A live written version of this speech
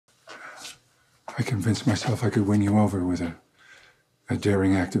I convinced myself I could win you over with a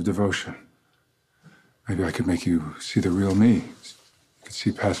daring act of devotion. Maybe I could make you see the real me. You could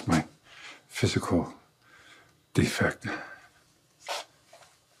see past my physical defect.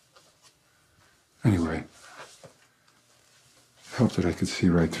 Anyway, it helped that I could see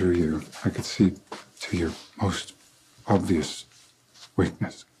right through you. I could see to your most obvious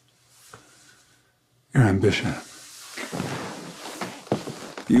weakness. Your ambition.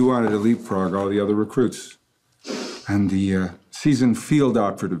 You wanted to leapfrog all the other recruits and the seasoned field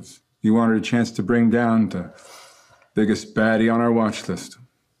operatives. You wanted a chance to bring down the biggest baddie on our watch list,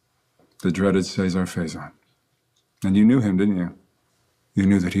 the dreaded Cesar Faison. And you knew him, didn't you? You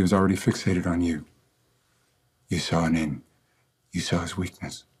knew that he was already fixated on you. You saw an in. You saw his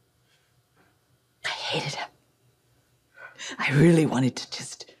weakness. I hated him. I really wanted to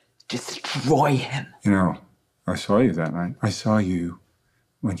just destroy him. You know, I saw you that night. I saw you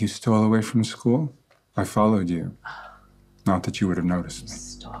when you stole away from school. I followed you. Not that you would have noticed me.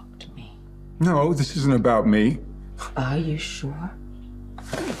 Stalked me. No, this isn't about me. Are you sure?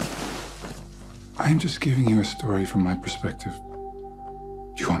 I'm just giving you a story from my perspective.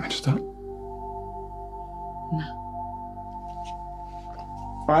 Do you want me to stop? No.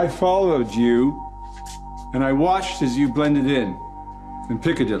 I followed you, and I watched as you blended in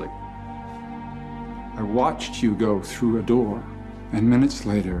Piccadilly. I watched you go through a door, and minutes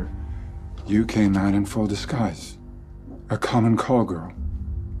later, you came out in full disguise. A common call girl,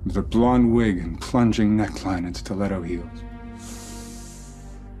 with a blonde wig and plunging neckline and stiletto heels.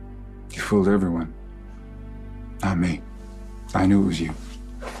 You fooled everyone. Not me. I knew it was you.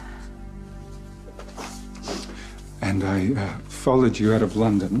 And I followed you out of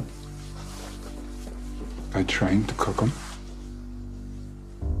London by train to Cookham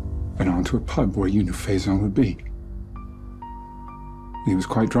and on to a pub where you knew Faison would be. He was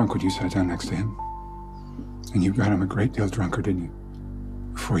quite drunk when you sat down next to him. And you got him a great deal drunker, didn't you?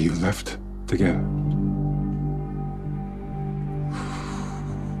 Before you left together.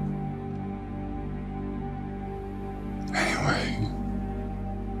 Anyway.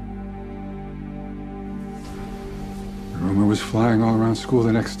 The rumor was flying all around school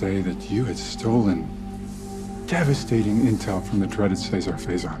the next day that you had stolen devastating intel from the dreaded Cesar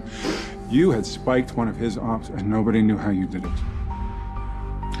Faison. You had spiked one of his ops and nobody knew how you did it.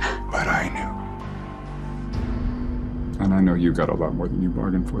 But I knew. And I know you got a lot more than you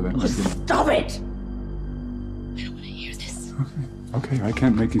bargained for that night. Stop it! I don't want to hear this. Okay, I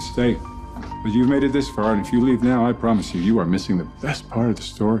can't make you stay. But you've made it this far, and if you leave now, I promise you, you are missing the best part of the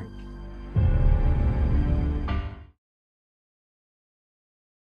story.